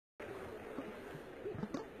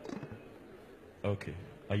Okay.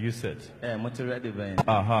 Are you set? ready,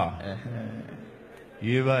 Aha.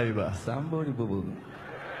 Iba. Somebody boo.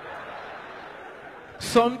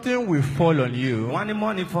 Something will fall on you. One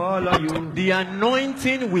money fall on you. The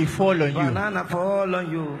anointing will fall on Banana fall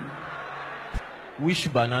on you.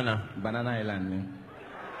 Which banana? Banana Island.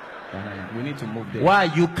 Banana. We need to move there. Why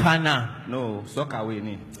are you Kana? No,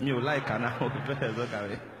 Sokaway. You like Kana.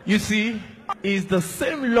 You see, it's the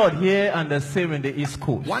same Lord here and the same in the East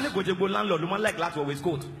Coast. One landlord, one like last West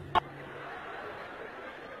Coast.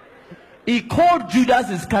 He called Judas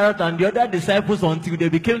Iscariot and the other disciples until they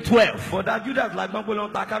became 12. But that Judas like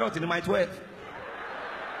Takarot in my 12.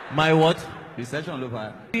 My what? Recession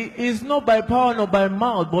over. It is not by power nor by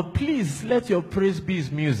mouth, but please let your praise be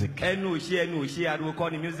his music. I will call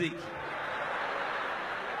the music.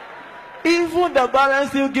 Even the barren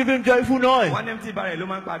still give him joyful noise. One empty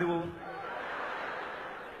barrel,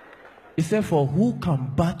 He said, for who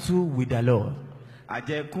can battle with the Lord? Go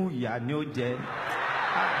to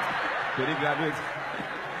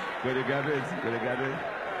graduate.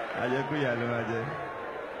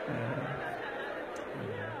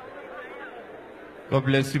 God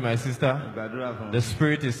bless you, my sister. The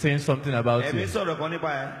Spirit is saying something about you.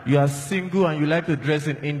 You are single and you like to dress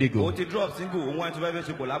in indigo.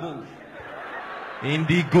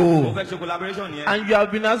 Indigo. And you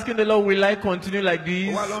have been asking the Lord, will I continue like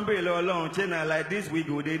this?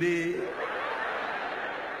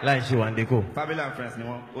 Family and friends,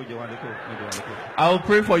 I will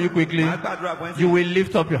pray for you quickly. You will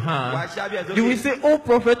lift up your hand. You will say, oh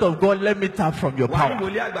prophet of God, let me tap from your power.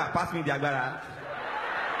 Pass me the agbára.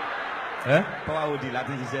 Power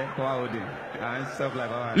and stuff like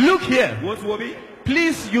that. Look here.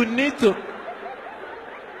 Please, you need to.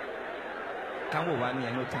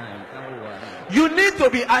 You need to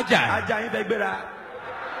be agile.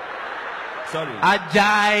 Sorry.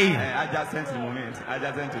 Agile. Adjacent to the moment.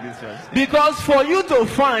 Adjacent to this church. Because for you to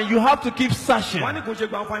find, you have to keep searching.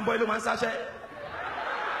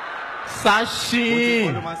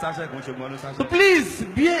 Searching. So please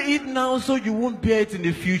bear it now so you won't bear it in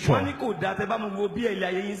the future.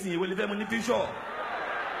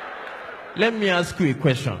 Let me ask you a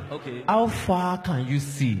question. Okay. How far can you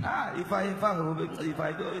see? If I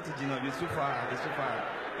go, it's too far.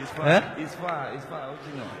 It's far. Eh? It's far.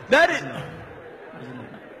 Daddy.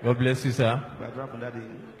 God bless you, sir. Daddy.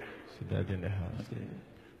 So Daddy in the house. Okay.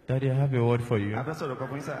 Daddy, I have a word for you.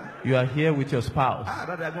 You are here with your spouse.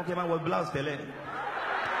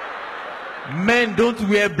 Men don't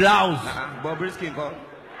wear blouse.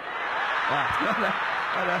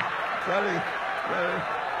 Sorry.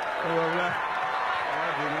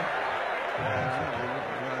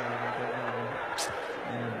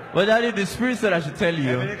 But Daddy, the Spirit said I should tell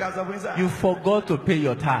you, you forgot to pay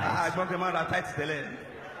your tithes.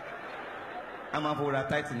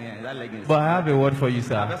 But I have a word for you,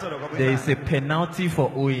 sir. There is a penalty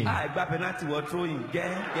for owing. Sorry.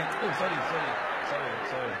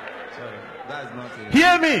 That's not it.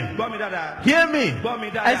 Hear me. Hear me.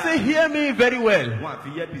 I say hear me very well.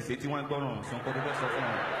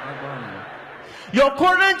 Your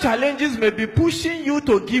current challenges may be pushing you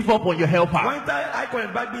to give up on your helper.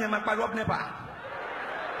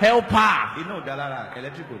 Helper.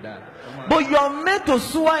 But you are meant to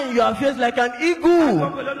soar in your affairs like an eagle.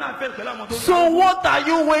 So what are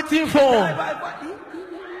you waiting for?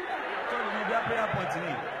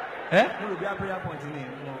 Eh?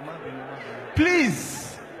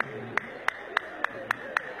 Please.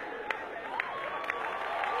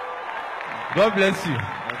 God bless you.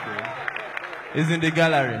 It's in the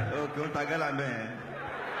gallery.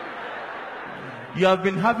 You have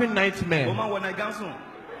been having nightmares.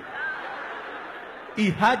 He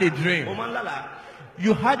had a dream.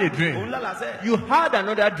 You had a dream. You had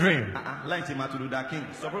another dream.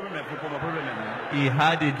 He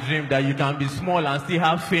had a dream that you can be small and still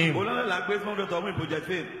have fame.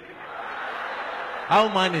 How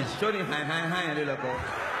manage?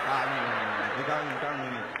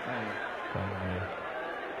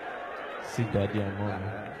 See Daddy and Mommy.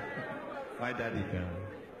 My daddy.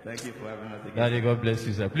 Thank you for having us again. Daddy, God bless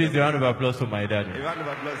you, sir. Please, a round of applause for my daddy. A round of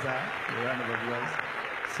applause, sir. A round of applause.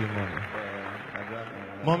 See, Mommy.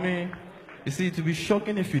 Mommy, you see, it will be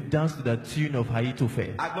shocking if you dance to the tune of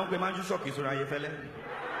Haitofe.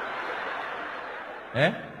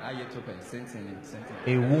 Eh?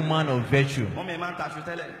 A woman of virtue.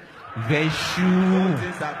 Virtue.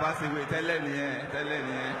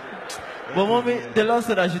 But Mommy, the Lord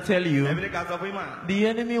said I should tell you, the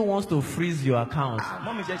enemy wants to freeze your account.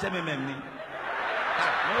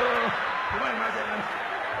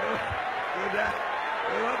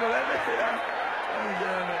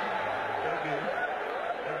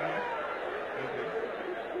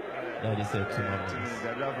 Daddy said 2 more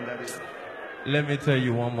minutes. Let me tell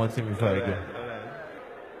you one more thing before I go.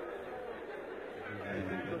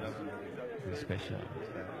 Special.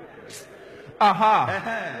 Aha!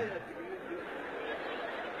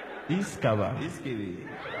 Iskaba.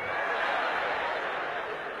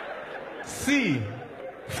 See,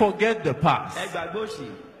 forget the past.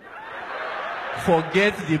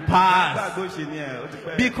 Forget the past.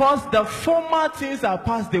 Because the former things are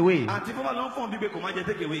passed away.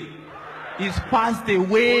 Is passed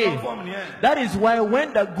away. That is why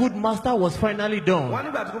when the good master was finally done,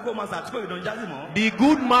 the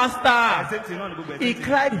good master, he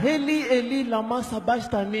cried, Eli, Eli, lama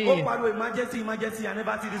sabachthani. Majesty, Majesty, I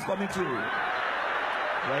never see this coming true.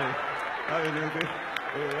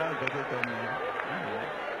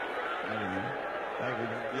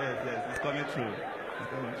 Yes, it's coming true. It's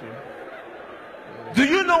coming true. Do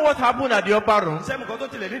you know what happened at the upper room?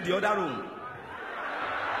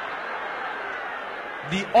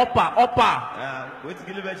 The upper.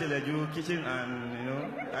 Kitchen and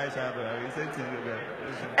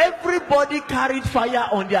everybody carried fire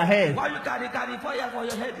on their head. Why you carry fire for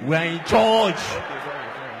your head? We are in church.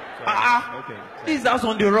 Okay. This house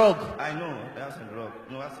on the rock. I know, that's on the rock.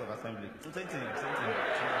 No, that's of assembly. Same thing.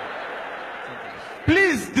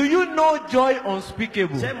 Please, do you know joy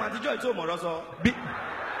unspeakable?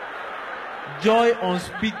 Joy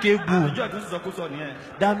unspeakable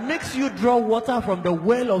that makes you draw water from the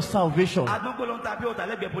well of salvation.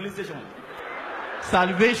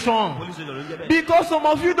 Salvation. Because some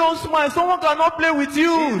of you don't smile, someone cannot play with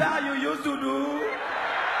you. Is that you used to do?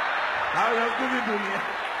 How you do me?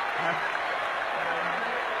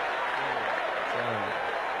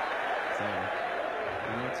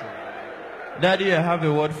 Daddy, I have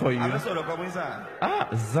a word for you.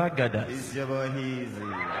 Zagadas. It's your boy easy.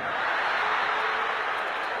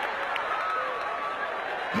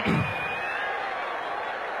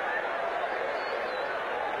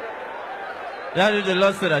 Daddy, the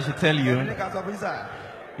Lord said I should tell you,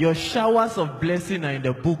 your showers of blessing are in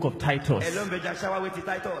the book of Titus.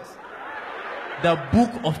 The book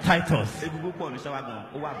of Titus.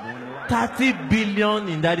 30 billion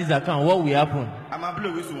in Daddy's account. What will happen? I'm a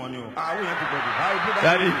blue with one.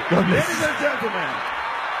 Daddy, God bless. Ladies and gentlemen.